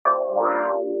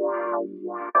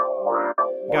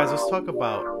Guys, let's talk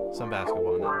about some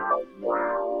basketball now.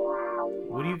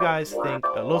 What do you guys think?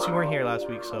 Los, you weren't here last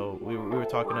week, so we were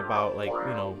talking about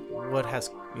what has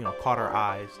caught our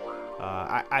eyes.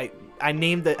 I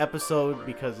named the episode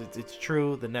because it's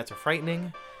true. The Nets are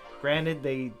frightening. Granted,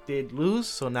 they did lose,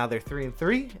 so now they're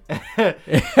 3-3.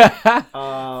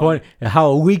 Funny how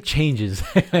a week changes.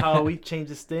 How a week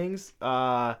changes things.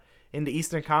 In the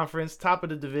Eastern Conference, top of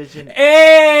the division.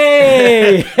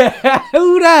 Hey,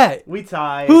 who that? We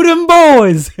tied. Who them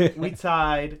boys? We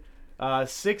tied.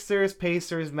 Sixers,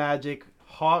 Pacers, Magic,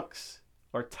 Hawks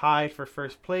are tied for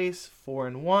first place,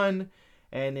 4-1.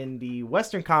 And in the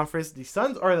Western Conference, the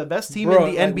Suns are the best team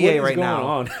in the NBA right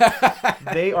now.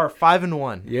 They are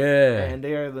 5-1. Yeah, and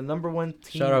they are the number one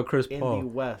team Shout out Chris in Paul. the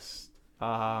West.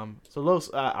 So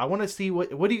Los, I want to see what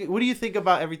do you think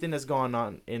about everything that's going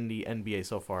on in the NBA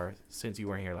so far since you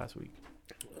weren't here last week?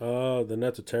 The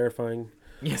Nets are terrifying.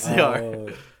 Yes, they are.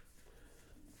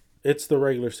 It's the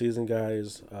regular season,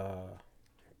 guys.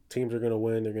 Teams are going to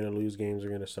win. They're going to lose games. They're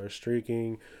going to start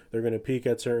streaking. They're going to peak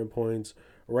at certain points.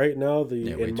 Right now,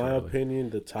 in my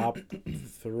opinion, the top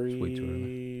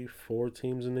 3, 4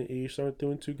 teams in the East aren't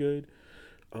doing too good.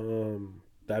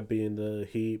 That being the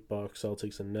Heat, Bucks,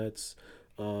 Celtics, and Nets.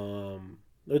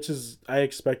 Which is, I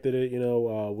expected it,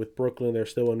 with Brooklyn, they're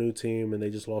still a new team, and they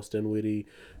just lost Dinwiddie.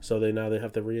 So they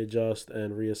have to readjust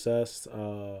and reassess.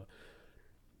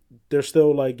 They're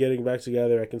still, getting back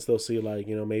together. I can still see,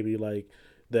 maybe,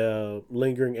 the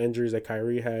lingering injuries that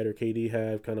Kyrie had or KD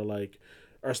had kind of,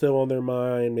 are still on their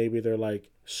mind. Maybe they're,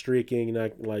 streaking,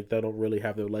 not, they don't really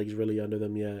have their legs really under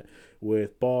them yet.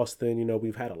 With Boston,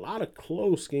 we've had a lot of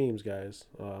close games, guys.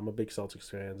 I'm a big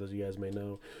Celtics fan, as you guys may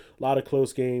know. A lot of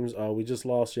close games. We just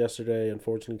lost yesterday,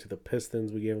 unfortunately, to the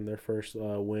Pistons. We gave them their first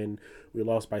win. We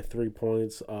lost by 3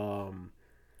 points.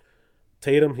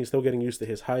 Tatum, he's still getting used to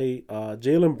his height.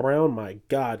 Jaylen Brown, my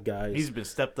God, guys. He's been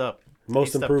stepped up.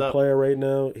 Most improved player right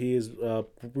now. He is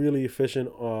really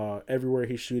efficient everywhere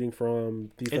he's shooting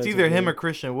from. It's either him or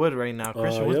Christian Wood right now.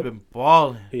 Christian Wood's been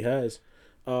balling. He has.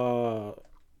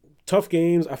 Tough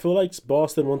games. I feel like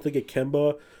Boston, once they get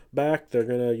Kemba back, they're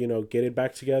going to, get it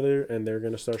back together, and they're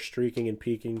going to start streaking and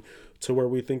peaking to where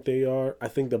we think they are. I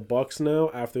think the Bucks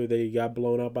now, after they got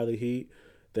blown out by the Heat,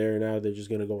 they're just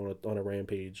going to go on a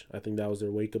rampage. I think that was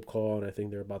their wake-up call, and I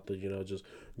think they're about to, just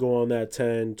go on that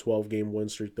 10, 12-game win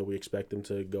streak that we expect them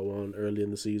to go on early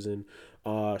in the season.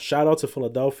 Shout out to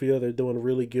Philadelphia. They're doing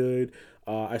really good.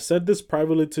 I said this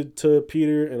privately to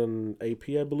Peter and an AP,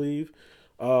 I believe,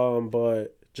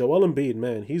 but Joel Embiid,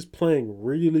 man, he's playing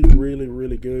really, really,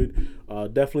 really good.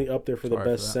 Definitely up there for the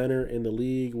best center in the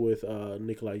league with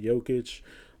Nikola Jokic.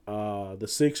 The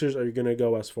Sixers are going to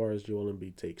go as far as Joel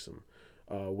Embiid takes them.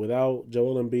 Without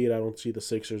Joel Embiid, I don't see the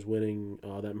Sixers winning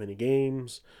that many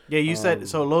games. Yeah, you said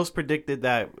so. Los predicted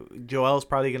that Joel's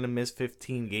probably going to miss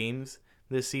 15 games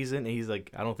this season, and he's like,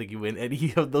 I don't think you win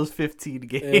any of those 15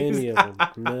 games. Any of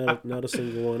them, not a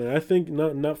single one. And I think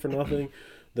not for nothing,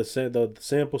 the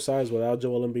sample size without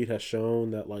Joel Embiid has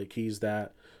shown that he's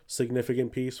that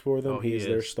significant piece for them. He's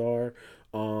their star.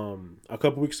 A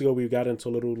couple weeks ago, we got into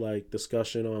a little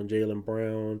discussion on Jaylen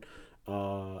Brown.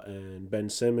 And Ben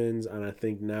Simmons, and I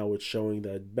think now it's showing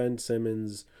that Ben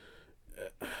Simmons,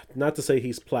 not to say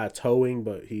he's plateauing,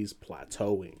 but he's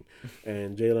plateauing.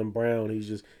 And Jaylen Brown, he's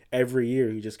just every year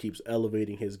he just keeps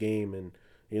elevating his game and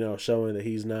showing that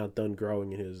he's not done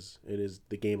growing in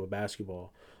the game of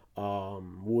basketball.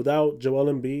 Without Joel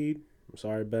Embiid, I'm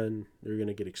sorry Ben, you're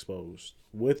gonna get exposed.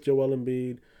 With Joel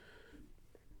Embiid,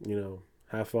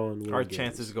 have fun. Our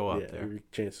chances go up there. Your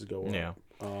chances go up. Yeah.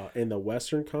 In the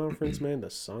Western Conference, man,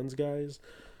 the Suns guys,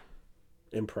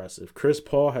 impressive. Chris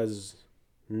Paul has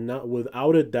not,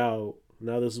 without a doubt,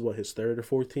 now this is his third or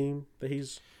fourth team that he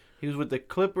was with the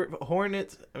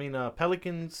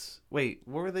Pelicans. Wait,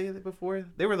 what were they before?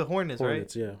 They were the Hornets,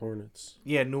 right? Yeah, Hornets.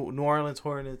 Yeah, New Orleans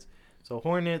Hornets. So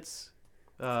Hornets,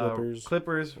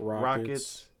 Clippers,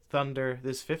 Rockets, Thunder.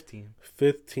 This fifth team.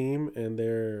 Fifth team, and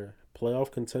they're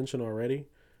playoff contention already.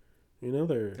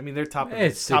 They're. They're top of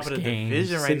the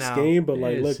division right now. 6 game, but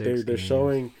look, they're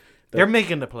showing. They're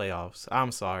making the playoffs.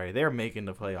 I'm sorry, they're making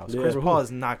the playoffs. Yeah. Chris Paul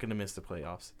is not going to miss the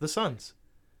playoffs. The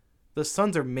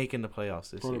Suns are making the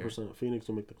playoffs this 100%. Year. Phoenix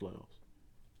will make the playoffs.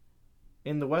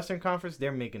 In the Western Conference,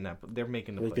 they're making the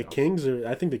playoffs. The Kings are.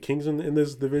 I think the Kings in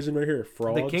this division right here are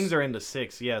frauds. The Kings are in the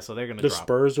 6, yeah, so they're going to drop. The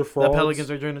Spurs are frauds. The Pelicans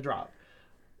are going to drop.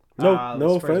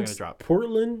 No offense.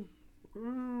 Portland.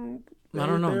 I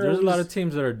don't know. There's a lot of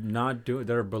teams that are that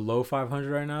are below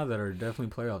 500 right now that are definitely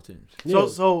playoff teams. Yeah,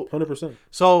 so 100%.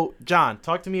 So, John,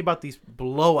 talk to me about these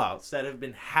blowouts that have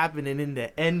been happening in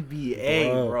the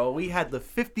NBA, bro. We had the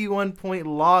 51-point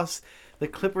loss the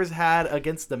Clippers had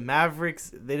against the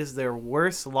Mavericks. That is their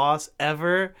worst loss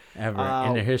ever in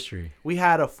their history. We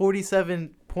had a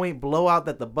 47-point blowout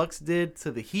that the Bucks did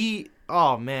to the Heat.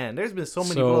 Oh man, there's been so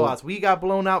many blowouts. We got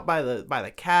blown out by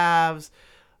the Cavs.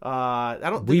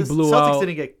 Celtics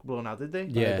didn't get blown out, did they?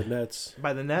 Yeah, by the Nets.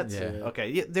 By the Nets. Yeah.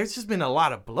 Okay. Yeah, there's just been a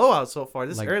lot of blowouts so far.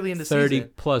 This early in the 30 season.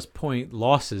 30+ point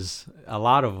losses. A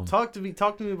lot of them. Talk to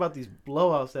me about these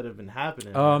blowouts that have been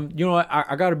happening. You know what?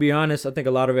 I got to be honest. I think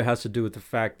a lot of it has to do with the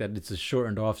fact that it's a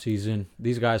shortened off season.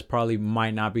 These guys probably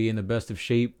might not be in the best of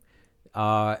shape,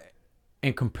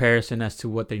 in comparison as to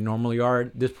what they normally are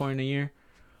at this point in the year.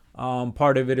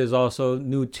 Part of it is also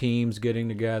new teams getting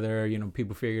together,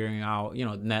 people figuring out,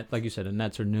 like you said, the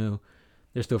Nets are new.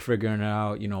 They're still figuring it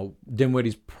out.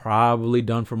 Dinwiddie's probably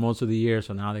done for most of the year,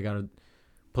 so now they got to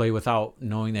play without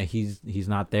knowing that he's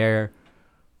not there.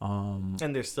 And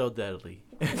they're still deadly.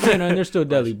 And they're still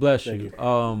deadly, bless you.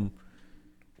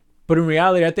 But in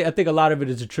reality, I think a lot of it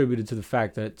is attributed to the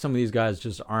fact that some of these guys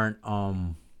just aren't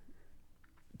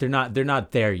they're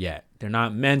not there yet. They're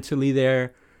not mentally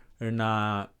there. They're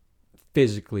not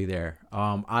physically there.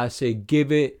 I say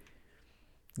give it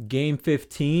game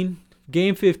 15.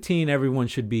 Game 15, everyone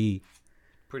should be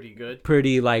pretty good.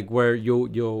 Pretty like where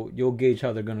you'll gauge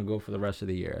how they're gonna go for the rest of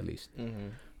the year at least.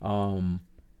 Mm-hmm.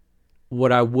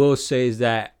 What I will say is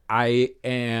that I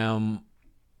am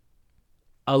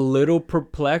a little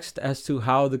perplexed as to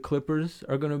how the Clippers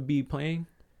are gonna be playing.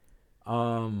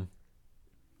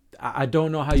 I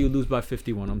don't know how you lose by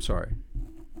 51. I'm sorry.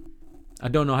 I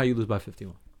don't know how you lose by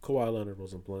 51. Kawhi Leonard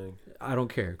wasn't playing. I don't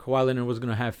care. Kawhi Leonard was going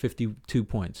to have 52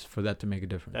 points for that to make a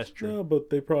difference. That's true. No, but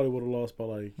they probably would have lost by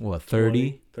like... What,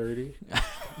 30? 30?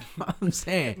 I'm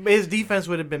saying. His defense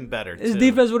would have been better, His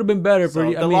defense would have been better.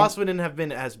 So the loss wouldn't have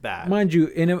been as bad. Mind you,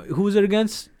 who was it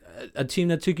against? A team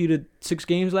that took you to 6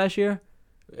 games last year?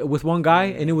 With one guy?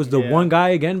 And it was the one guy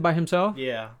again by himself?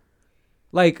 Yeah.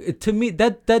 Like, to me,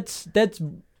 that's...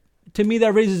 To me,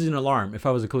 that raises an alarm if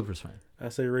I was a Clippers fan. I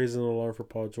say raising an alarm for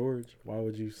Paul George. Why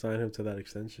would you sign him to that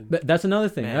extension? But that's another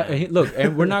thing. Look,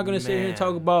 and we're not going to sit here and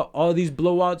talk about all these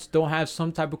blowouts don't have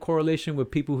some type of correlation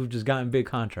with people who've just gotten big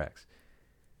contracts.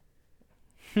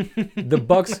 The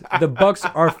Bucks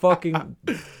are fucking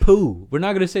poo. We're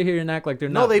not going to sit here and act like they're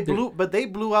not. No, they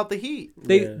blew out the Heat.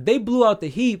 They blew out the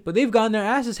Heat, but they've gotten their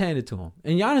asses handed to them.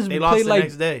 And Giannis has been playing like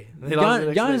next day.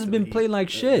 Giannis has been playing like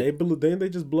shit. Didn't they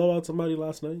just blow out somebody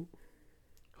last night?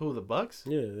 Who, the Bucks?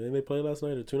 Yeah, didn't they play last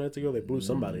night or 2 nights ago? They blew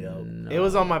somebody out. No. It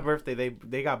was on my birthday.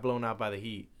 They got blown out by the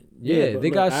Heat. Yeah,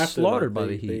 they got slaughtered by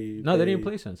the Heat. They didn't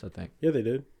play since, I think. Yeah, they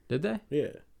did. Did they? Yeah.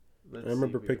 I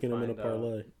remember picking them in a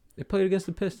parlay. They played against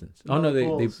the Pistons.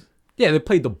 They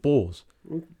played the Bulls.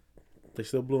 They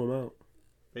still blew them out.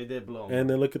 They did blow them. And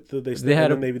then look at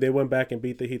they went back and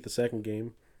beat the Heat the second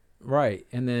game. Right,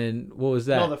 and then what was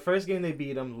that? No, the first game they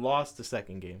beat them, lost the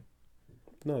second game.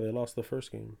 No, they lost the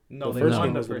first game. No, they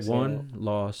won the first game. One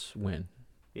loss win.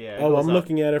 Yeah. Oh, I'm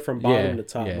looking at it from bottom to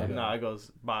top. Yeah. No, it goes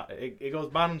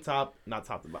bottom top, not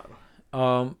top to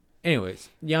bottom. Anyways,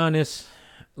 Giannis,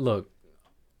 look,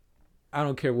 I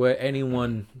don't care what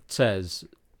anyone says,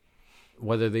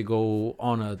 whether they go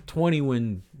on a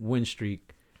 20-win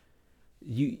streak,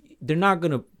 they're not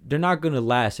gonna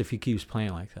last if he keeps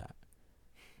playing like that.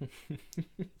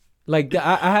 Like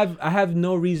I have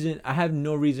no reason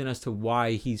as to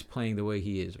why he's playing the way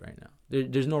he is right now.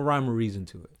 There's no rhyme or reason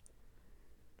to it.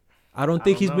 I don't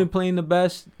think he's been playing the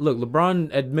best. Look,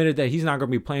 LeBron admitted that he's not going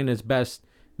to be playing his best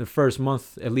the first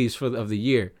month at least of the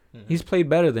year. Mm-hmm. He's played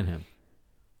better than him.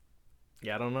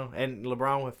 Yeah, I don't know. And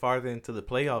LeBron went farther into the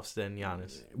playoffs than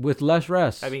Giannis. With less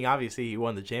rest. I mean, obviously he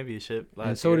won the championship last year.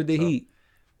 And so did the Heat.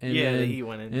 And the Heat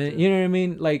went in. You know what I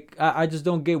mean? Like, I just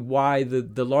don't get why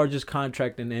the largest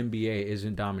contract in the NBA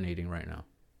isn't dominating right now.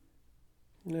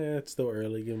 Yeah, it's still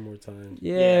early. Give him more time.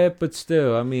 Yeah, but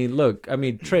still, I mean, look,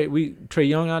 Trae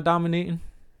Young not dominating.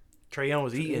 Trae Young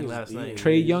was eating last night.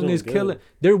 Trae Young is killing.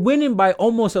 They're winning by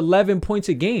almost 11 points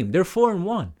a game. They're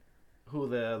 4-1. Who,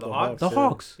 the Hawks? The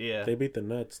Hawks. Yeah. They beat the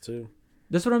Nets too.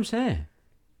 That's what I'm saying.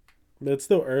 But it's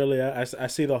still early. I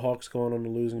see the Hawks going on the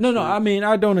losing streak. No, I mean,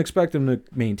 I don't expect them to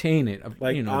maintain it.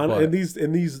 Like, in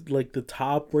these like the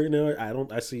top right now,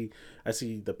 I see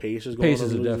the Pacers going on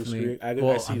the losing streak.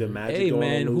 I see the Magic going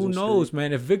on the losing streak. Who knows,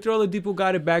 man? If Victor Oladipo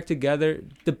got it back together,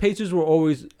 the Pacers were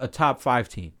always a top 5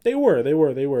 team. They were.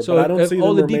 So but I don't see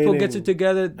them remaining. Oladipo gets it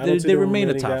together, they remain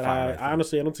a top 5.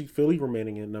 Honestly, I don't see Philly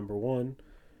remaining at number 1.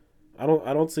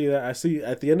 I don't see that. I see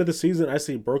at the end of the season, I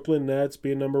see Brooklyn Nets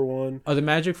being number 1. Are the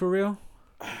Magic for real?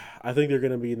 I think they're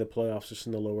gonna be in the playoffs, just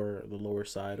in the lower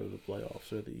side of the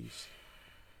playoffs or the East.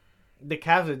 The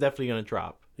Cavs are definitely gonna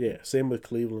drop. Yeah, same with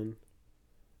Cleveland.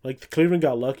 Like Cleveland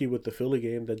got lucky with the Philly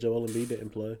game that Joel Embiid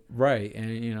didn't play. Right, and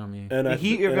you know what I mean. And the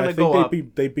Heat are gonna go up.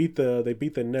 They beat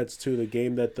the Nets too. The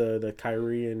game that the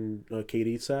Kyrie and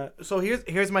KD sat. So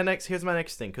here's my next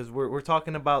thing, because we're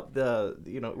talking about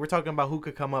we're talking about who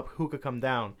could come up, who could come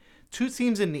down. 2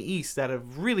 teams in the East that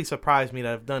have really surprised me, that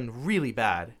have done really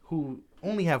bad, who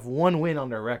only have 1 win on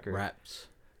their record.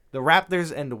 The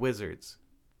Raptors and the Wizards.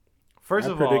 First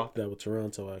of all, I predicted that with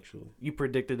Toronto, actually. You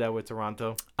predicted that with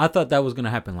Toronto? I thought that was going to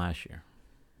happen last year.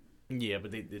 Yeah,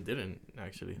 but they didn't,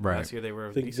 actually. Right. Last year they were...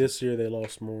 I think this year they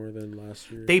lost more than last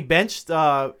year. They benched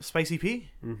Spicy P.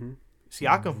 Mm-hmm.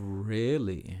 Siakam.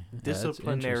 Really?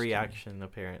 Disciplinary action,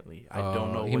 apparently. I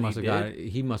don't know he what must he have did.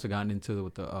 He must have gotten into it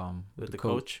with the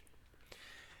coach.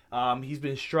 He's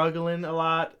been struggling a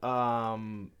lot.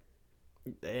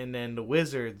 And then the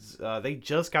Wizards, they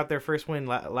just got their first win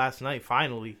last night,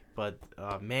 finally. But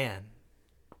man,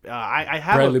 I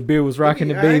have Bradley Beal was rocking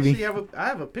the baby. I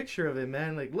have a picture of it,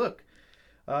 man. Like, look,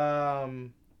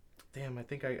 damn, I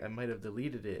think I might have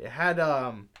deleted it. It had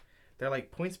they're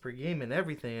like points per game and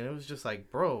everything, and it was just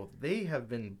like, bro, they have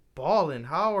been balling.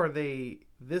 How are they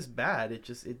this bad?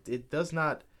 It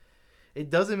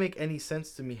doesn't make any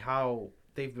sense to me how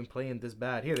they've been playing this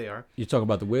bad. Here they are. You talk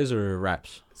about the Wizards or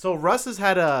Raps? So Russ has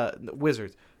had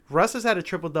Wizards. Russ has had a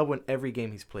triple-double in every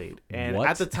game he's played. And what?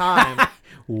 At the time...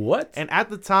 What? And at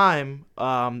the time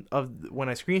of when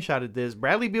I screenshotted this,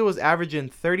 Bradley Beal was averaging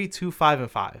 32, 5,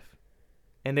 and 5.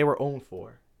 And they were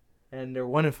 0-4. And they're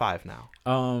 1-5 now.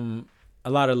 A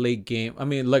lot of late game. I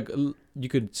mean, like, you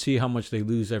could see how much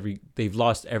they've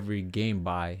lost every game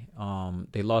by.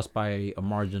 They lost by a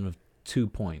margin of 2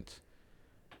 points.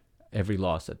 Every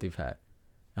loss that they've had,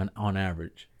 on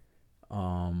average.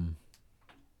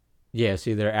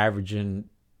 See, they're averaging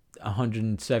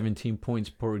 117 points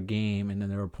per game, and then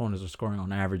their opponents are scoring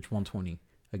on average 120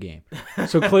 a game.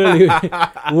 So clearly,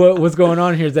 what's going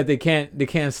on here is that they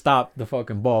can't stop the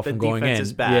fucking ball from going in. The defense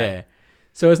is bad. Yeah.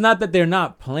 So it's not that they're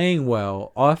not playing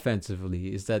well offensively;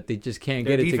 it's that they just can't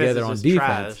get it together on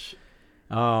defense.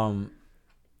 Trash.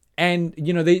 And,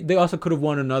 you know, they also could have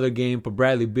won another game, but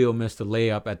Bradley Beal missed a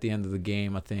layup at the end of the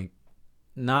game, I think.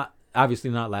 Obviously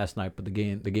not last night, but the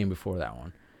game before that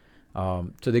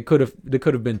one. So they could have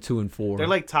been 2-4. They're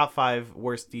like top 5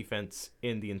 worst defense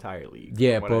in the entire league.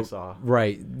 Yeah, from what I saw.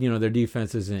 Right. You know, their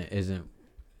defense isn't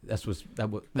that's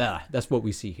what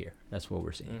we see here. That's what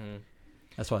we're seeing. Mm-hmm.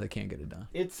 That's why they can't get it done.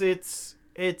 It's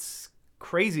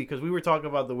crazy, because we were talking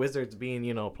about the Wizards being,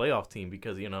 you know, a playoff team,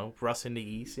 because, you know, Russ in the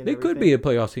East and they everything. could be a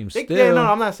playoff team still. Yeah, no,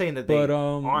 I'm not saying that they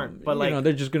aren't, but, like, you know,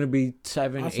 they're just gonna be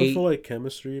 7, 8. I also feel like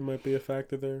chemistry might be a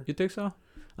factor there. You think so?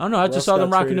 I don't know. I just saw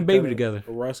them rocking the baby together.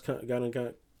 Russ got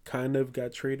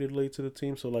traded late to the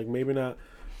team, so like maybe not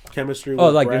chemistry. Oh,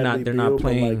 with like Bradley they're Beal, not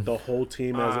playing but, like, the whole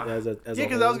team as a yeah,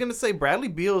 because I was gonna say Bradley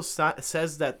Beal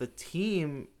says that the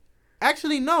team.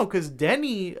 Actually, no, because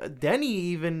Denny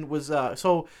even was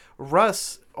so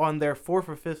Russ on their 4th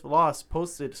or 5th loss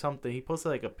posted something. He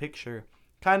posted like a picture,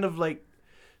 kind of like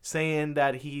saying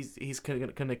that he's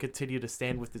gonna continue to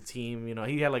stand with the team. You know,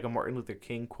 he had like a Martin Luther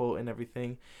King quote and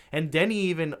everything. And Denny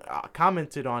even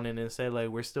commented on it and said, like,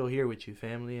 "We're still here with you,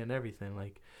 family," and everything.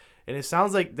 Like, and it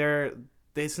sounds like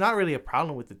it's not really a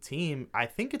problem with the team. I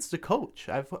think it's the coach.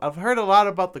 I've heard a lot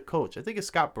about the coach. I think it's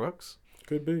Scott Brooks.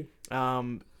 Could be.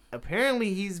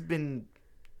 Apparently he's been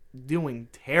doing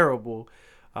terrible.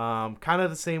 Kind of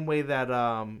the same way that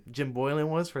Jim Boylan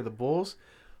was for the Bulls.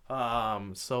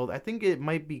 So I think it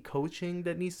might be coaching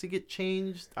that needs to get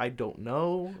changed. I don't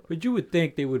know. But you would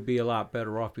think they would be a lot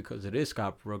better off because it is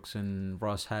Scott Brooks, and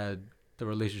Russ had the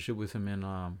relationship with him in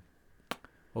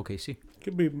OKC.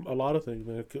 Could be a lot of things,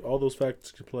 man. All those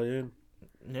factors could play in.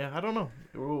 Yeah, I don't know.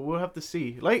 We'll have to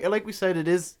see. Like we said, it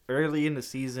is early in the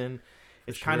season.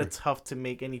 It's kind of tough to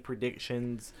make any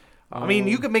predictions. I mean,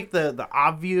 you could make the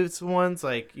obvious ones.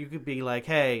 Like, you could be like,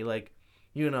 hey, like,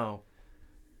 you know,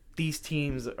 these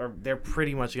teams they're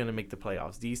pretty much going to make the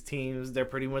playoffs. These teams, they're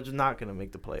pretty much not going to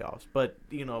make the playoffs. But,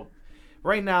 you know,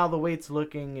 right now, the way it's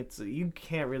looking, you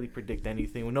can't really predict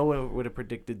anything. No one would have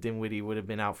predicted Dinwiddie would have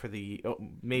been out for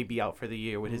maybe out for the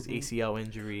year with his ACL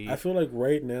injury. I feel like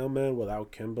right now, man,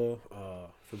 without Kemba,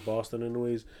 for Boston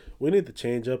anyways, we need to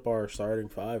change up our starting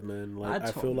 5, man. Like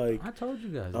I feel like I told you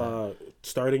guys that.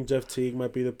 Starting Jeff Teague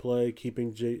might be the play,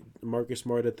 keeping Marcus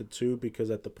Smart at the 2, because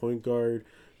at the point guard,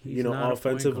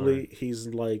 offensively, he's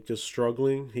like just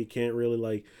struggling. He can't really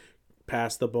like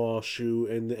pass the ball, shoot,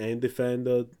 and defend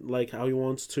like how he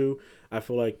wants to. I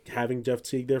feel like having Jeff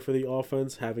Teague there for the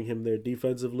offense, having him there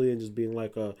defensively, and just being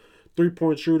like a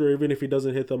 3-point shooter, even if he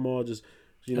doesn't hit them all, just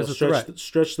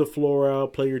stretch the floor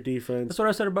out, play your defense. That's what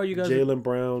I said about you guys. Jaylen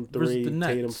Brown 3,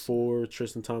 Tatum 4,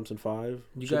 Tristan Thompson 5.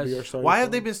 You guys, why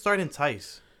have they been starting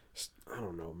Tice? I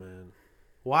don't know, man.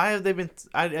 Why have they been?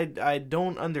 I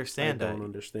don't understand. I don't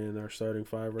understand our starting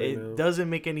 5 right now. It doesn't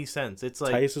make any sense. It's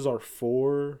like Tice is our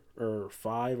 4 or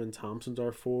 5, and Thompson's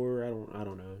our 4. I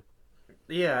don't know.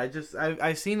 Yeah,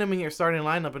 I seen him in your starting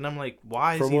lineup, and I'm like,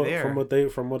 why is he there?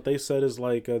 From what they said is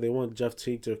like they want Jeff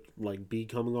Teague to like be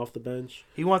coming off the bench.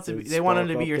 He wants to. They want him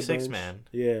to be your 6th man.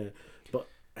 Yeah, but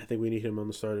I think we need him on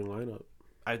the starting lineup.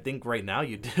 I think right now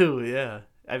you do. Yeah,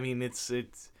 I mean it's.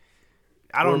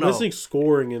 I don't know. We're missing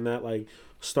scoring in that like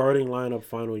starting lineup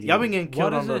final year. Y'all been getting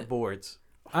killed on the boards.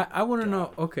 I want to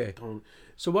know. Okay,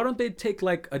 so why don't they take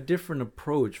like a different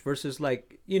approach versus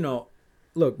like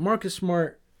look, Marcus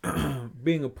Smart.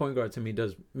 Being a point guard to me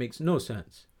makes no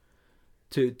sense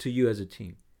to you as a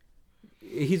team.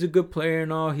 He's a good player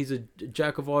and all. He's a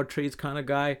jack of all trades kind of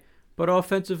guy. But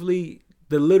offensively,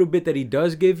 the little bit that he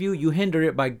does give you, you hinder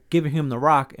it by giving him the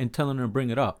rock and telling him to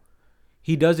bring it up.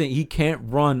 He can't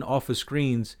run off of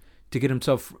screens to get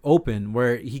himself open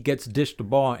where he gets dished the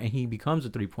ball and he becomes a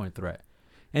 3-point threat.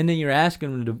 And then you're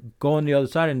asking him to go on the other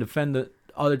side and defend the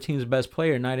other team's best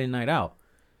player night in, night out.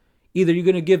 Either you're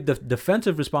going to give the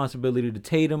defensive responsibility to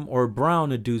Tatum or Brown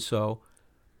to do so,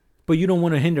 but you don't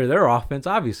want to hinder their offense,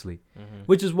 obviously. Mm-hmm.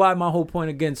 Which is why my whole point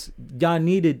against y'all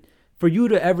needed, for you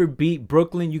to ever beat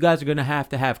Brooklyn, you guys are going to have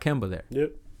Kemba there.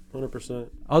 Yep, 100%.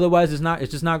 Otherwise, it's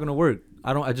just not going to work.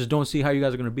 I just don't see how you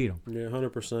guys are going to beat them. Yeah,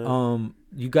 100%.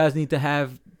 You guys need to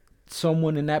have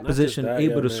someone in that position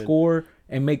able to score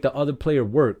and make the other player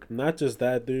work. Not just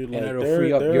that, dude. Like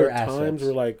free up your are times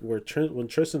assets. where when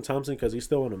Tristan Thompson, because he's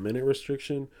still on a minute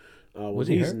restriction. Was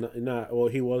he hurt? Not well,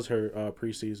 he was hurt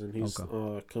preseason. He's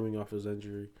coming off his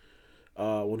injury.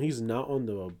 When he's not on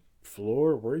the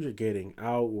floor, we're just getting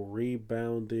out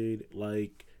rebounded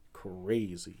like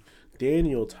crazy.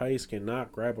 Daniel Tice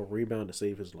cannot grab a rebound to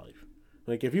save his life.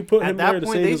 Like if you put him there to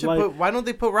save his life, why don't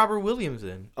they put Robert Williams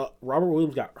in? Robert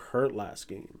Williams got hurt last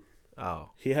game. Oh,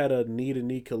 he had a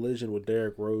knee-to-knee collision with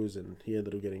Derrick Rose, and he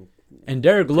ended up getting. And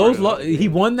Derrick Rose, he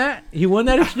won that. He won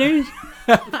that exchange.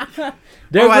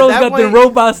 Derrick Rose got the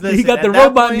robots. He got the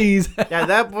robot knees. At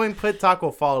that point, put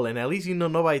Taco Fall in. At least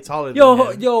nobody taller than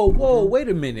him. Whoa, wait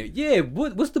a minute. Yeah,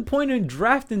 what's the point in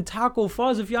drafting Taco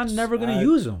Falls if y'all never gonna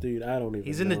use him? Dude, I don't even.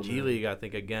 He's in the G League, I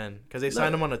think, again, because they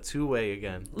signed him on a 2-way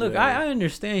again. Look, yeah. I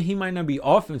understand he might not be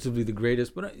offensively the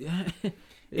greatest, but.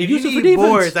 If you need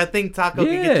boards, I think Taco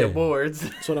can get your boards.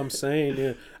 That's what I'm saying.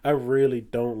 Yeah. I really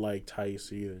don't like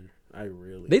Tice either.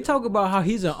 They talk about how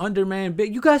he's an undermanned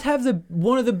big. You guys have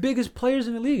one of the biggest players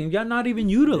in the league, and y'all not even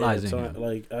utilizing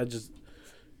him.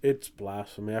 It's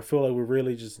blasphemy. I feel like we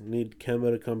really just need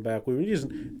Kemba to come back.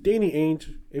 Danny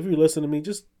Ainge. If you listen to me,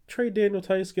 just trade Daniel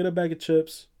Tice, get a bag of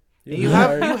chips. You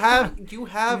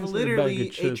have literally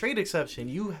a trade exception.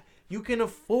 You can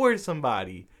afford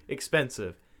somebody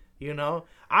expensive.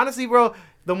 Honestly, bro,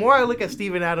 the more I look at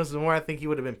Steven Adams, the more I think he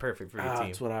would have been perfect for your team.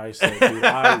 That's what I said, dude.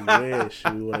 I wish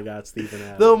we would have got Steven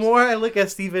Adams. The more I look at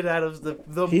Steven Adams, the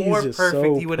more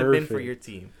perfect he would have been for your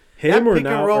team. Him or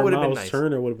Miles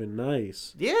Turner would have been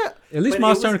nice. Yeah. At least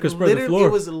Miles Turner could spread the floor.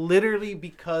 It was literally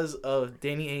because of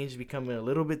Danny Ainge becoming a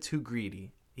little bit too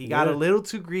greedy. He got a little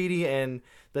too greedy, and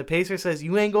the Pacers says,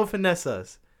 you ain't going to finesse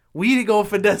us. We go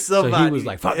finesse somebody. So he was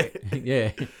like, fuck it.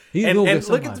 Yeah. And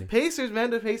look at the Pacers, man.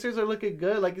 The Pacers are looking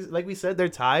good. Like we said, they're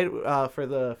tied for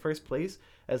the first place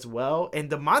as well. And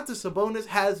Domantas Sabonis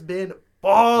has been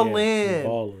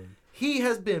balling. He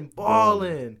has been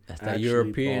balling. That's that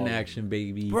European action,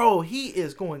 baby. Bro, he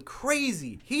is going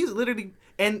crazy. He's literally...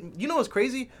 And you know what's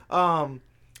crazy?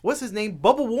 What's his name?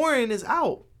 Bubba Warren is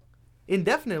out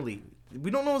indefinitely.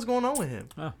 We don't know what's going on with him.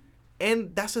 Oh.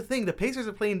 And that's the thing. The Pacers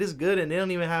are playing this good, and they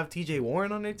don't even have T.J.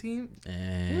 Warren on their team.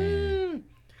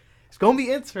 It's gonna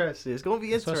be interesting. I don't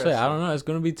know. It's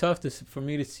gonna be tough for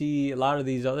me to see a lot of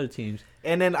these other teams.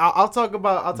 And then I'll talk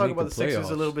about the Sixers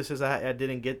a little bit since I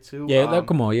didn't get to. Yeah,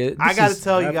 come on. Yeah, I gotta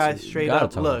tell you guys straight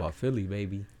up. Look, about Philly,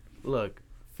 baby. Look,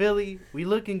 Philly, we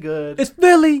looking good. It's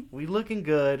Philly. We looking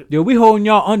good. Yo, we holding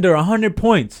y'all under 100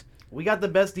 points. We got the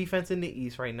best defense in the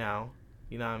East right now.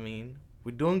 You know what I mean?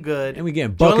 We're doing good. And we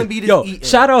getting buckets. Yo,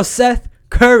 shout out Seth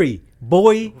Curry,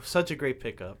 boy. Such a great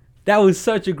pickup. That was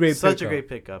such a great pickup. Such a great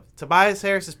pickup. Tobias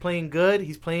Harris is playing good.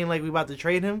 He's playing like we about to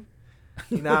trade him.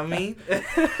 You know what I mean?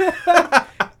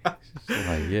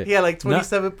 He had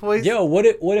 27 points. Yo, what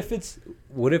if it's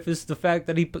the fact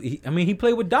that he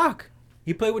played with Doc?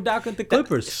 He played with Doc at the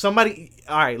Clippers. All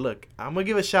right, look, I'm gonna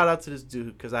give a shout out to this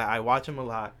dude because I watch him a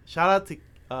lot. Shout out to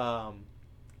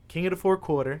King of the Fourth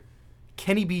Quarter,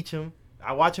 Kenny Beecham.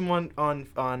 I watch him on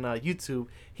YouTube.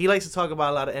 He likes to talk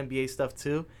about a lot of NBA stuff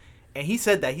too, and he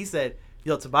said that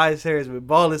yo, Tobias Harris been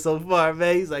balling so far,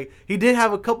 man. He's like, he did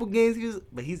have a couple games,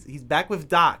 but he's back with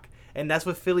Doc, and that's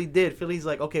what Philly did. Philly's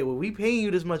like, okay, well, we paying you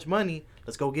this much money.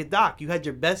 Let's go get Doc. You had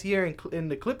your best year in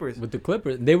the Clippers. With the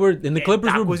Clippers, Clippers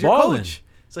Doc were was balling. Your coach.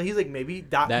 So he's like, maybe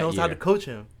Doc knows how to coach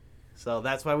him. So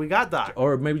that's why we got Doc.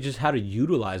 Or maybe just how to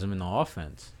utilize him in the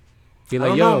offense. Be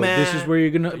like, this is where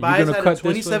you're gonna cut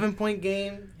this. 27-point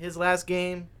game, his last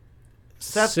game.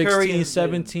 Seth 16, Curry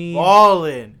 17.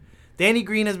 Balling. Danny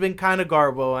Green has been kind of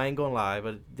garbo. I ain't gonna lie,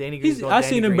 but Danny Green's I've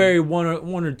seen him bury one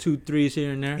or two threes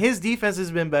here and there. His defense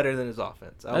has been better than his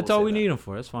offense. That's all we need him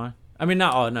for. That's fine. I mean,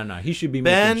 no. He should be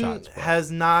making shots. Ben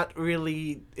has not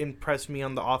really impressed me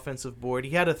on the offensive board.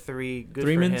 He had a 3, good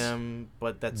for him,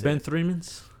 but that's Ben it.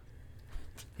 Threemans?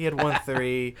 He had 1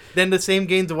 3. Then the same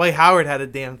game, Dwight Howard had a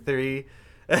damn 3.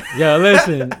 Yo,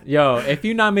 listen. If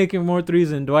you're not making more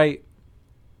threes than Dwight.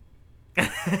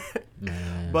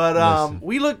 Man, but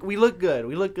we look good.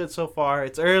 We look good so far.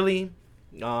 It's early.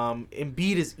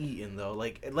 Embiid is eating, though.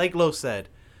 Like Lo said,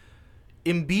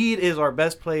 Embiid is our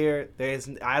best player.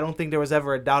 I don't think there was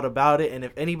ever a doubt about it. And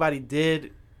if anybody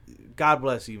did, God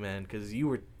bless you, man, because you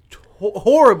were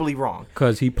horribly wrong.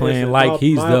 Because he playing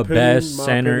he's the best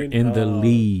center in the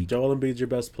league. Joel Embiid's your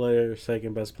best player.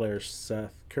 Second best player,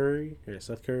 Seth Curry.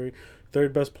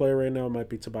 Third best player right now might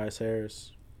be Tobias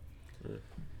Harris.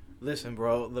 Listen,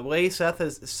 bro, the way Seth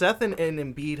and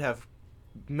Embiid have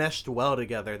meshed well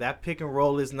together. That pick and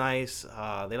roll is nice.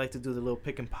 They like to do the little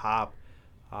pick and pop.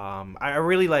 I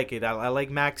really like it. I like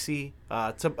Maxey.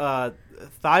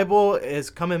 Thibault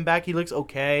is coming back. He looks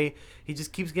okay. He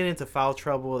just keeps getting into foul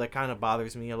trouble. That kind of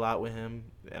bothers me a lot with him.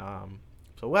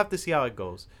 So we'll have to see how it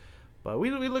goes. But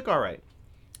we look all right.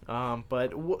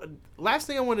 But last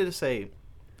thing I wanted to say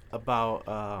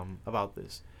about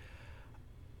this.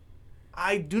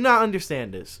 I do not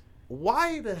understand this.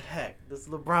 Why the heck does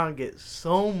LeBron get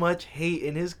so much hate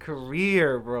in his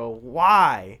career, bro?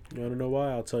 Why? You want to know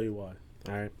why? I'll tell you why.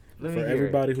 All right. For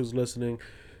everybody who's listening,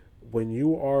 when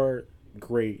you are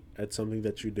great at something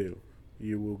that you do,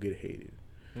 you will get hated.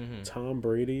 Mm-hmm. Tom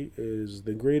Brady is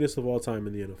the greatest of all time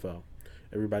in the NFL.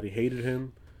 Everybody hated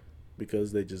him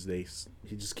because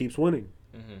he just keeps winning.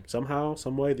 Mm-hmm. Somehow,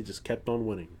 some way, they just kept on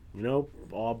winning.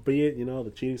 Albeit,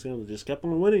 the cheating scandal, just kept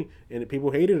on winning, and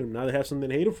people hated him. Now they have something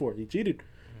to hate him for. He cheated.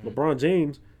 Mm-hmm. LeBron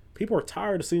James, people are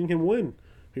tired of seeing him win.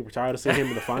 People are tired of seeing him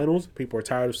in the finals. People are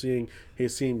tired of seeing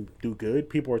his team do good.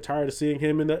 People are tired of seeing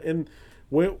him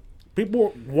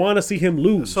people want to see him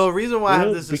lose. So the reason why I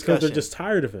have this discussion, because they're just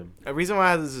tired of him. The reason why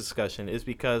I have this discussion is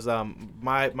because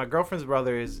my girlfriend's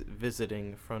brother is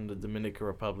visiting from the Dominican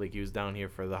Republic. He was down here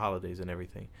for the holidays and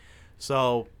everything.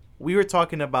 So we were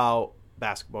talking about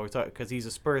basketball. Because he's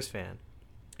a Spurs fan,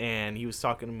 and he was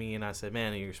talking to me, and I said,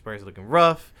 "Man, your Spurs looking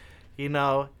rough."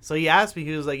 So he asked me,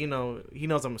 he was like, he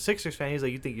knows I'm a Sixers fan. He's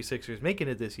like, you think your Sixers making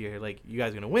it this year? Like, you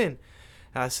guys going to win?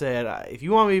 And I said, if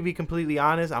you want me to be completely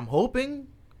honest, I'm hoping,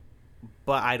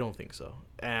 but I don't think so.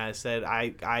 And I said,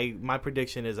 my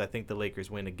prediction is I think the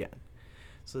Lakers win again.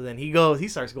 So then he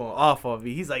starts going off on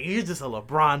me. He's like, you're just a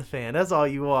LeBron fan. That's all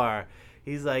you are.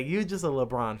 He's like, you're just a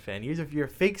LeBron fan. If you're a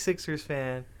fake Sixers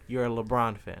fan, you're a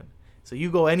LeBron fan. So you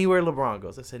go anywhere LeBron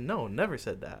goes. I said, no, never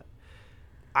said that.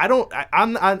 I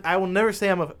will never say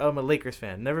I'm a Lakers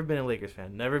fan. Never been a Lakers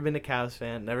fan. Never been a Cavs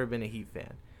fan. Never been a Heat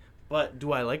fan. But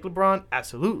do I like LeBron?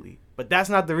 Absolutely. But that's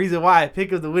not the reason why I pick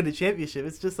him to win the championship.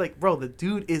 It's just like, bro, the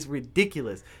dude is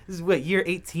ridiculous. This is year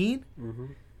 18? Mm-hmm.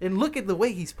 And look at the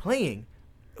way he's playing.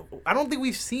 I don't think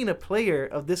we've seen a player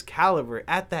of this caliber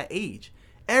at that age.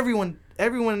 Everyone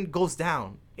goes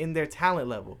down in their talent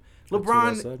level.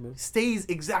 LeBron stays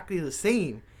exactly the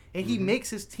same. And he makes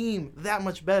his team that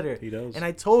much better. He does. And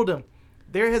I told him,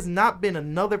 there has not been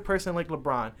another person like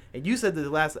LeBron. And you said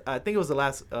I think it was the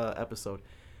last episode,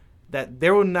 that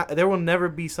there will never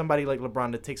be somebody like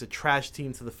LeBron that takes a trash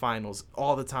team to the finals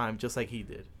all the time, just like he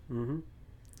did. Mm-hmm.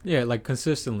 Yeah, like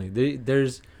consistently.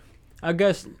 There's, I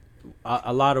guess,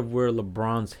 a lot of where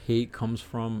LeBron's hate comes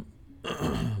from,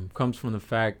 comes from the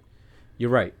fact, you're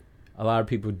right. A lot of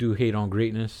people do hate on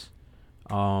greatness,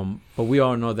 but we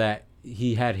all know that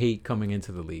he had hate coming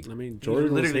into the league. I mean,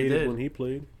 Jordan was hated when he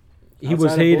played. He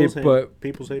was hated, but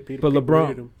people hate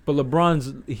LeBron. But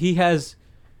LeBron's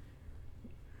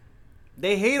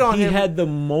they hate on him. He had the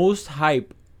most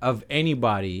hype of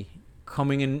anybody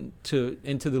coming into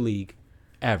the league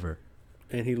ever,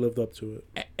 and he lived up to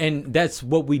it. And that's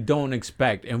what we don't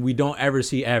expect, and we don't ever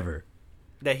see ever.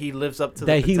 that he lives up to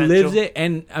that the he lives it,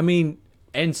 and I mean,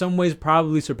 in some ways,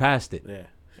 probably surpassed it. Yeah,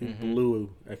 he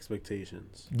blew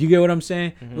expectations. You get what I'm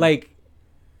saying? Like,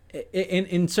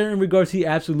 in certain regards, he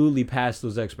absolutely passed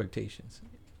those expectations.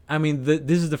 I mean,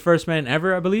 this is the first man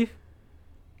ever, I believe.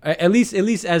 At least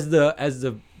as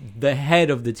the head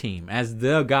of the team, as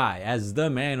the guy, as the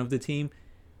man of the team,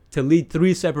 to lead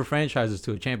 3 separate franchises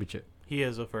to a championship. He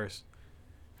is the first.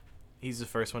 He's the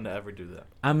first one to ever do that.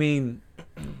 I mean,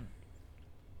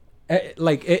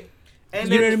 like it. And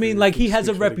you know what I mean? Like, he has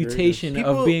a reputation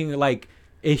of being like,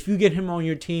 if you get him on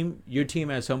your team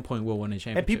at some point will win a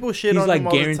championship. And people shit on him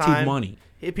all guaranteed the time. Money.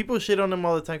 People shit on him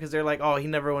all the time because they're like, oh, he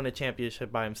never won a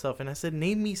championship by himself. And I said,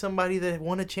 name me somebody that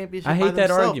won a championship by themselves. I hate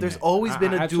that argument. There's always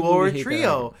been a duo or a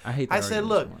trio. I hate that I said,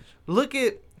 look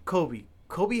at Kobe.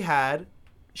 Kobe had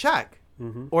Shaq.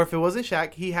 Or if it wasn't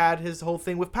Shaq, he had his whole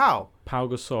thing with Pau. Pau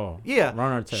Gasol. Yeah.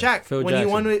 Ron Artest. Shaq, Phil when Jackson.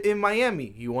 he won it in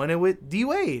Miami, he won it with D.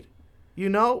 Wade. You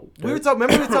know? Remember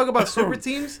we were talking about super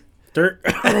teams? Dirk.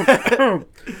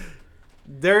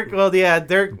 Dirk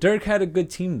had a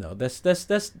good team, though.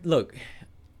 That's look.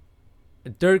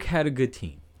 Dirk had a good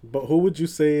team. But who would you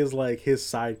say is like his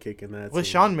sidekick in that team? Was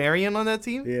Sean Marion on that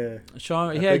team? Yeah.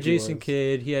 He had Jason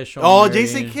Kidd. He had Sean Marion.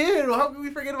 Jason Kidd. How can we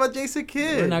forget about Jason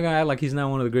Kidd? We're not going to act like he's not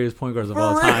one of the greatest point guards of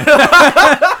all time.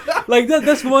 Like,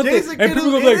 that's one Jason thing. Kidd, and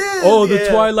people go like, the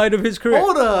twilight of his career.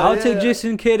 I'll take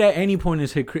Jason Kidd at any point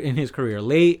in his career.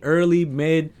 Late, early,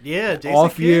 mid,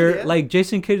 off year. Yeah. Like,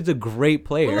 Jason Kidd is a great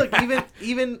player. Well, look,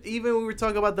 even we were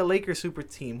talking about the Lakers super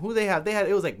team. Who they have?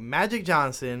 It was like Magic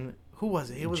Johnson. Who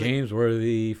was it? It was James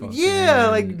Worthy.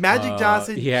 Like Magic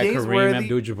Johnson. He had James Kareem Worthy,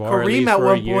 Abdul-Jabbar Kareem at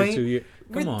one point. 2 years.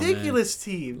 Ridiculous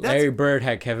team. Larry Bird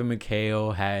had Kevin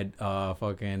McHale, had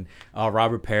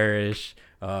Robert Parrish,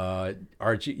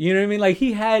 Archie. You know what I mean? Like,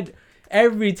 he had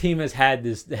every team has had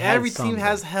this. Every team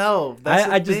has hell.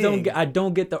 I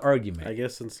don't get the argument. I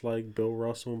guess it's like Bill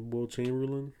Russell and Will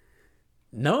Chamberlain.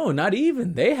 No, not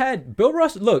even. They had Bill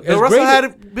Russell. Look, Bill Russell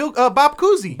had Bob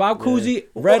Cousy. Bob Cousy,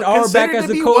 Red Auerbach as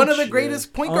the coach. One of the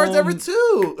greatest point guards ever,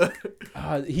 too.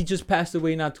 He just passed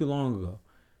away not too long ago.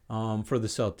 For the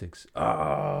Celtics.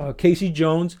 Casey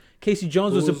Jones. Casey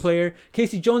Jones was a player.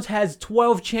 Casey Jones has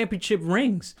 12 championship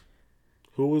rings.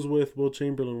 Who was with Will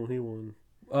Chamberlain when he won?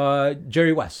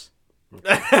 Jerry West.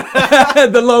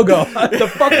 The logo. The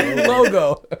fucking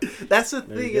logo. That's the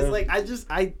thing. It's like,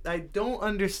 I don't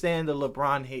understand the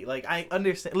LeBron hate. Like, I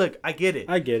understand. Look, I get it.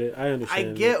 I understand.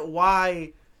 I get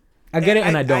why. I get it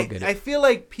and I don't get it. I feel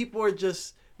like people are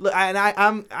just... Look, and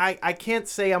I can't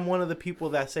say I'm one of the people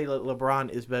that say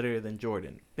LeBron is better than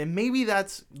Jordan. And maybe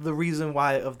that's the reason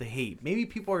why of the hate. Maybe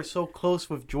people are so close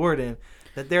with Jordan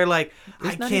that they're like,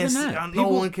 I can't see. No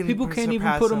one can. People can't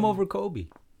even put him over Kobe.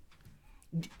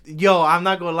 Yo, I'm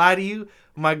not gonna lie to you.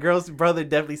 My girl's brother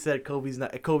definitely said Kobe's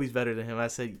better than him. I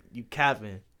said, you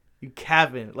capping.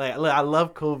 Like, look, I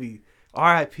love Kobe.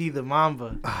 R.I.P. the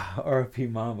Mamba. R.I.P.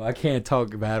 Mamba. I can't talk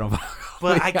bad about Kobe.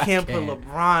 But I can't put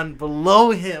LeBron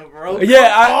below him, bro.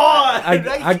 Yeah,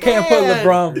 I can't put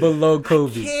LeBron below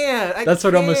Kobe. That's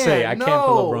what I'm going to say. I can't put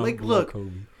LeBron below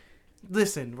Kobe.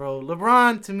 Listen, bro.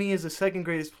 LeBron, to me, is the second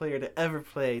greatest player to ever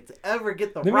play, to ever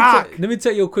get the rock. Let me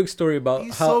tell you a quick story about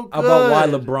about why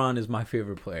LeBron is my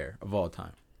favorite player of all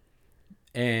time.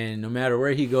 And no matter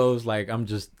where he goes, like, I'm a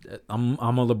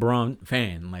LeBron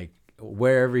fan. Like,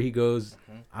 wherever he goes,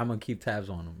 I'm gonna keep tabs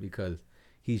on him because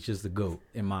he's just the GOAT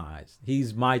in my eyes.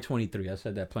 He's my 23. I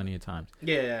said that plenty of times.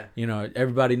 Yeah. You know,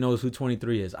 everybody knows who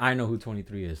 23 is. I know who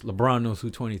 23 is. LeBron knows who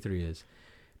 23 is.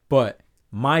 But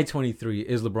my 23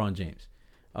 is LeBron James.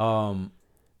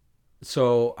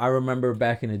 So I remember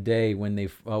back in the day when Wade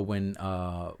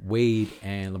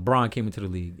and LeBron came into the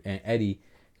league, and Eddie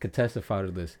could testify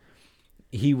to this.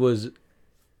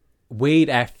 Wade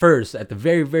at first, at the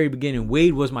very, very beginning,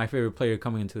 Wade was my favorite player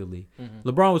coming into the league. Mm-hmm.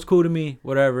 LeBron was cool to me,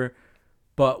 whatever,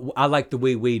 but I liked the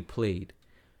way Wade played.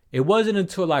 It wasn't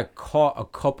until I caught a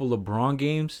couple LeBron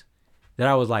games that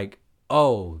I was like,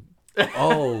 oh,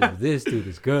 this dude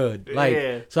is good.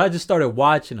 Like, so I just started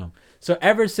watching him. So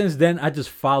ever since then, I just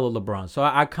followed LeBron. So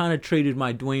I kind of traded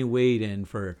my Dwayne Wade in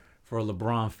for a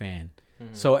LeBron fan.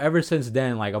 Mm-hmm. So ever since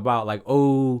then, like about like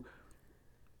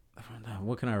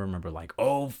what can I remember? Like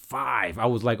 05, I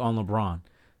was like on LeBron.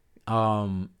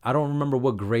 I don't remember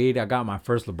what grade I got my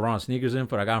first LeBron sneakers in,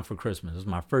 but I got them for Christmas. It was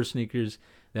my first sneakers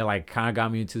that like kind of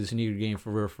got me into the sneaker game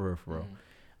for real.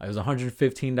 Mm-hmm. It was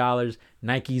 $115.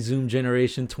 Nike Zoom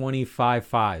Generation 25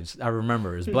 5s. I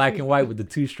remember. It was black and white with the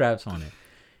 2 straps on it.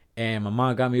 And my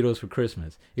mom got me those for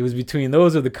Christmas. It was between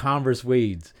those or the Converse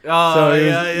Wades. Oh, so it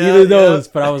was either those,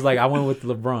 but I was like, I went with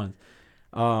the LeBrons.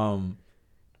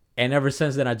 And ever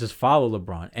since then, I just follow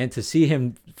LeBron. And to see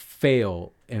him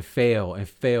fail and fail and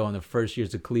fail in the first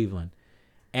years of Cleveland,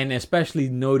 and especially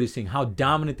noticing how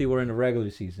dominant they were in the regular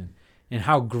season and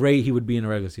how great he would be in the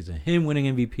regular season, him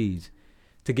winning MVPs,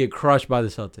 to get crushed by the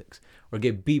Celtics or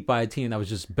get beat by a team that was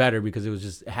just better because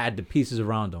it had the pieces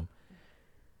around them.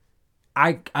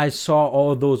 I saw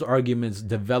all those arguments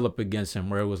develop against him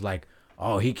where it was like,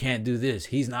 oh, he can't do this.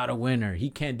 He's not a winner. He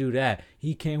can't do that.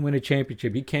 He can't win a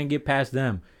championship. He can't get past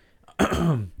them.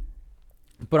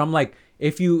 But I'm like,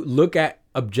 if you look at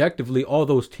objectively all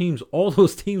those teams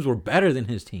were better than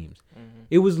his teams. Mm-hmm.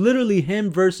 It was literally him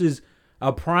versus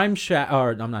a prime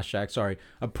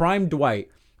a prime Dwight,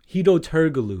 Hedo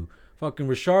Turkoglu, fucking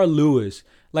Rashard Lewis.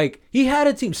 Like, he had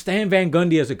a team, Stan Van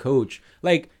Gundy as a coach.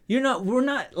 Like, we're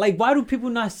not, like, why do people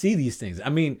not see these things? I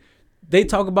mean, they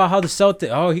talk about how the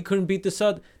Celtics, he couldn't beat the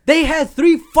Celtics. They had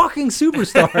 3 fucking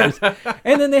superstars.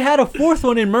 And then they had a 4th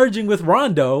one emerging with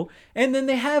Rondo. And then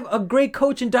they have a great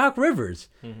coach in Doc Rivers.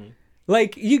 Mm-hmm.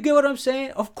 Like, you get what I'm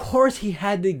saying? Of course he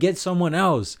had to get someone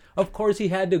else. Of course he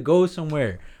had to go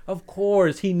somewhere. Of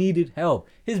course he needed help.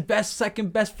 His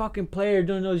second best fucking player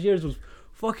during those years was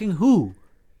fucking who?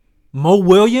 Mo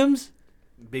Williams?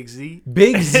 Big Z?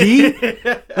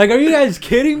 Like, are you guys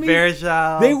kidding me?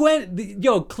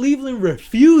 Varejao. Cleveland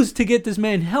refused to get this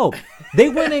man help. They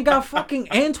went and got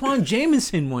fucking Antoine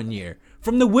Jameson one year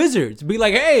from the Wizards. Be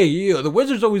like, hey, the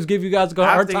Wizards always give you guys a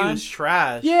hard time. After he was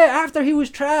trash. Yeah, after he was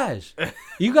trash.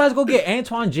 You guys go get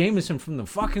Antoine Jameson from the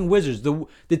fucking Wizards.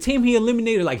 The team he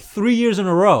eliminated like 3 years in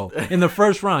a row in the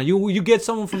first round. You get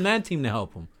someone from that team to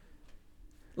help him.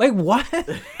 Like, what?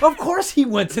 Of course he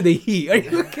went to the Heat. Are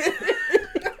you kidding?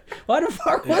 Why the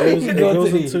fuck would he go to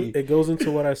the Heat? It goes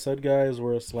into what I said, guys,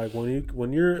 where it's like when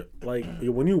you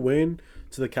win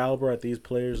to the caliber that these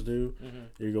players do,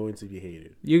 you're going to be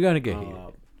hated. You're going to get hated.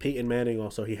 Peyton Manning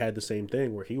also, he had the same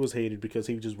thing where he was hated because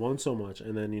he just won so much.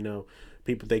 And then,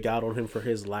 people, they got on him for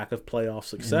his lack of playoff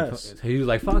success. He was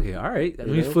like, fuck it. All right. Let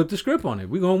me flip the script on it.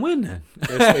 We're going to win then.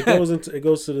 It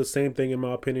goes to the same thing, in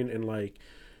my opinion. And, like,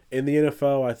 in the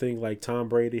NFL, I think, like, Tom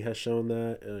Brady has shown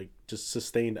that, like, just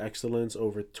sustained excellence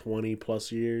over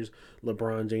 20-plus years.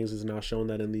 LeBron James has now shown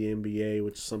that in the NBA,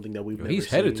 which is something that we've never seen. He's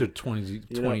headed to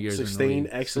 20 years sustained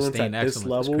excellence at this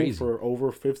level for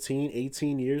over 15,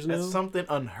 18 years now. That's something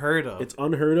unheard of. It's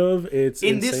unheard of. It's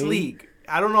in insane. This league.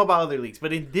 I don't know about other leagues,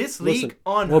 but in this league,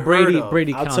 unheard well, of.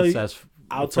 Brady counts as...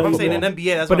 I'll tell you. I'm saying in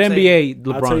NBA, that's but what I'm NBA, saying.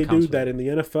 LeBron I'll tell you, counts dude, that in the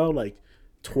NFL, like,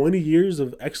 20 years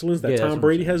of excellence that Tom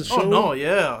Brady has shown. Oh, no,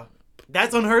 yeah.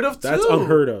 That's unheard of, too. That's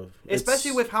unheard of.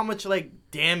 Especially with how much, like,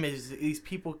 damage these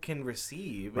people can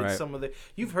receive. And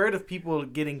you've heard of people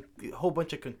getting a whole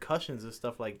bunch of concussions and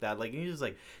stuff like that. Like, you're just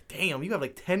like, damn, you have,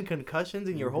 like, 10 concussions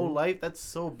in your whole life? That's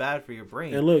so bad for your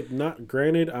brain. And look,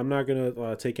 granted, I'm not going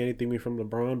to take anything away from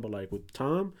LeBron, but, like, with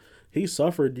Tom, he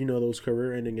suffered, those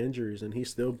career-ending injuries, and he's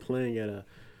still playing at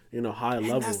a high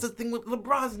level. That's the thing with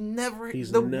LeBron's never.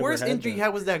 He's the never worst had injury that. he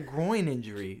had was that groin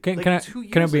injury. Can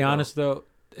I be honest though?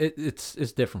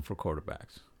 It's different for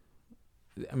quarterbacks.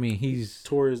 I mean, he's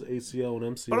tore his ACL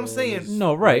and MCL. But I'm saying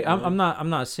no, right? I'm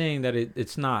not saying that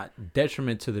it's not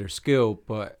detriment to their skill,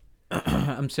 but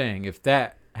I'm saying if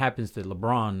that happens to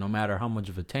LeBron, no matter how much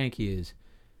of a tank he is,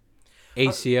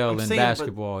 ACL in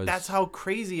basketball is. That's how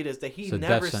crazy it is that he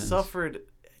never suffered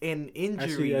an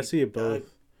injury. I see it both.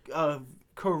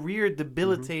 Career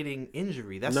debilitating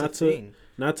injury. That's the thing.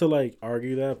 Not to like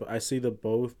argue that, but I see the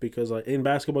both because like in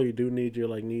basketball you do need your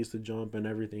like knees to jump and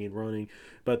everything and running,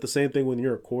 but the same thing when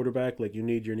you're a quarterback, like you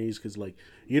need your knees because like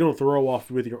you don't throw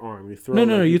off with your arm. You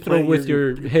throw you throw with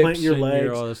your hips, plant your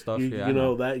legs, all this stuff. You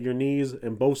know that your knees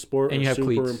in both sports and are you have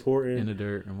super important in the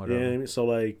dirt and whatever. Yeah, so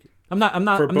like. I'm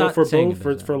not for saying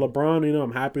LeBron,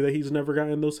 I'm happy that he's never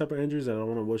gotten those type of injuries. I don't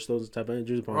want to wish those type of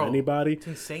injuries upon anybody. It's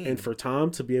insane. And for Tom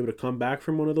to be able to come back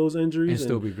from one of those injuries and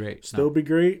still be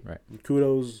great, right?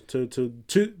 Kudos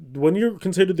to when you're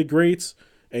considered the greats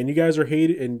and you guys are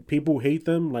hated and people hate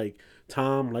them like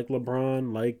Tom, like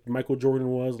LeBron, like Michael Jordan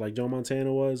was, like Joe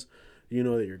Montana was. You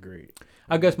know that you're great.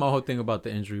 I guess my whole thing about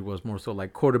the injury was more so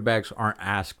like quarterbacks aren't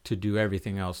asked to do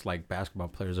everything else like basketball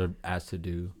players are asked to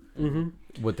do. Mm-hmm.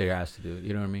 What they're asked to do,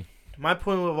 you know what I mean? My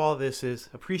point with all this is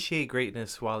appreciate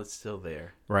greatness while it's still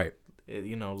there. Right.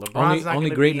 LeBron's only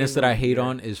greatness that I hate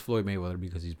on is Floyd Mayweather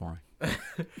because he's boring.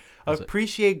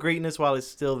 Appreciate greatness while it's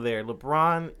still there.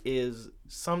 LeBron is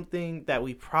something that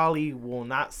we probably will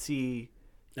not see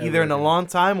either in a long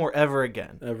time or ever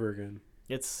again. Ever again.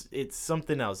 It's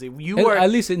something else. At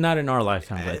least not in our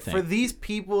lifetime. I think for these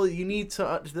people, you need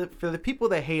to for the people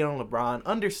that hate on LeBron,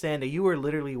 understand that you are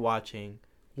literally watching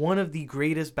one of the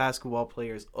greatest basketball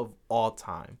players of all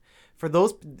time. For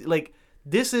those, like,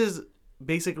 This is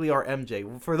basically our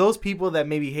MJ. For those people that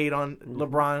maybe hate on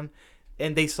LeBron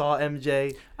and they saw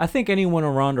MJ, I think anyone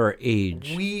around our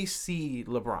age, we see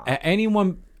LeBron.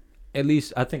 Anyone, at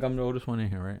least I think I'm the oldest one in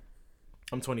here, right?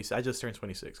 I'm 26. I just turned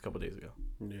 26 a couple days ago.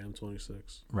 Yeah, I'm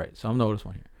 26. Right, so I'm the oldest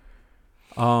one here.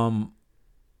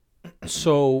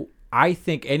 So I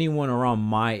think anyone around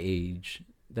my age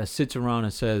that sits around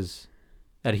and says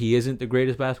that he isn't the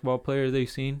greatest basketball player they've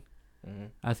seen,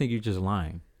 I think you're just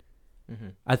lying.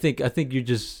 I think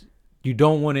you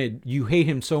don't want to. You hate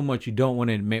him so much you don't want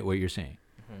to admit what you're saying.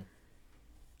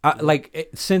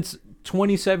 Since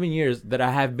 27 years that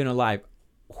I have been alive,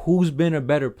 who's been a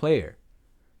better player?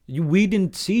 We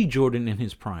didn't see Jordan in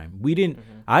his prime. We didn't.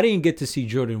 I didn't get to see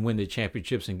Jordan win the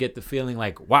championships and get the feeling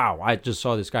like, wow, I just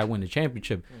saw this guy win the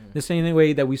championship. The same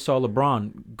way that we saw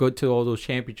LeBron go to all those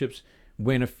championships,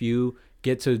 win a few,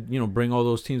 get to bring all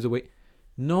those teams away.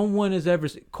 No one has ever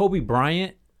seen Kobe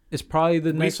Bryant. Is probably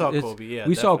the next. We saw Kobe, yeah.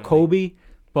 We saw Kobe,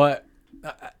 but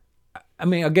I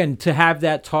mean, again, to have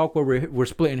that talk where we're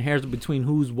splitting hairs between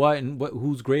who's what and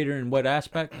who's greater in what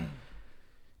aspect.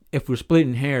 If we're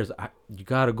splitting hairs, you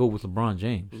got to go with LeBron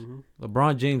James.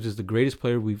 LeBron James is the greatest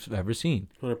player we've ever seen.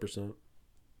 100%.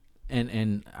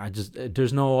 And I just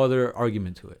there's no other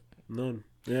argument to it. None.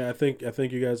 Yeah, I think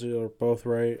you guys are both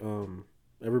right.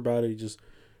 Everybody just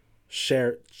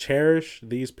cherish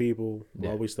these people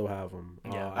while we still have them.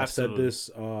 I said this.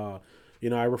 I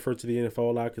refer to the NFL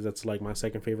a lot because that's like my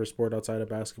second favorite sport outside of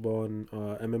basketball and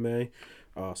MMA.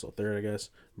 So third, I guess.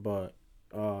 But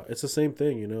it's the same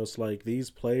thing. It's like these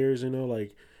players.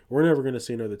 Like we're never gonna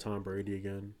see another Tom Brady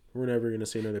again. We're never gonna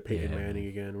see another Peyton Manning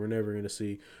again. We're never gonna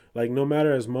see no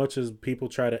matter as much as people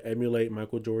try to emulate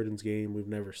Michael Jordan's game, we've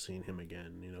never seen him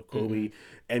again. Kobe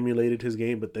emulated his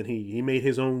game, but then he made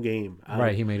his own game.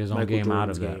 Right, he made his own game out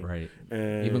of that. Right.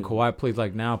 And even Kawhi plays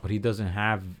like now, but he doesn't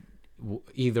have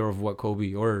either of what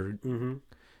Kobe or Jordan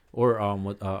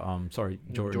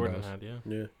does. Had.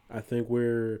 Yeah, I think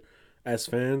as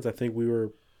fans, I think we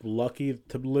were lucky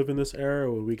to live in this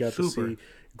era where we got to see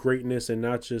greatness in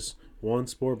not just one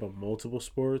sport but multiple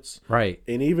sports. Right.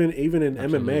 And even in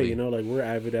Absolutely. MMA, we're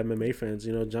avid MMA fans.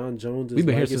 John Jones, we've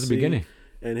been here since the beginning,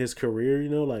 and his career,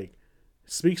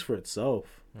 speaks for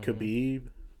itself. Khabib,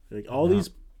 all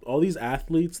these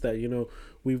athletes that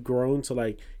we've grown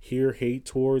to hear hate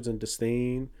towards and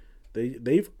disdain.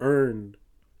 They've earned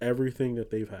everything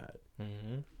that they've had.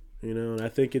 And I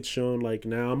think it's shown.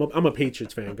 Now I'm a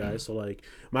Patriots fan, guys. So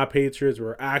my Patriots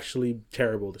were actually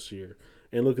terrible this year.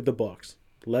 And look at the Bucs,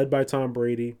 led by Tom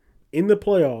Brady, in the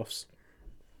playoffs.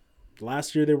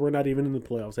 Last year they were not even in the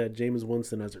playoffs. They had Jameis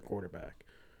Winston as their quarterback.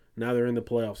 Now they're in the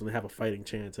playoffs and they have a fighting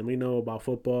chance. And we know about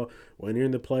football. When you're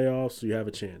in the playoffs, you have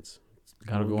a chance.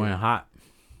 Gotta go in hot.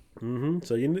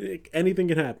 So anything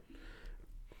can happen.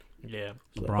 Yeah,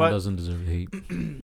 LeBron doesn't deserve hate.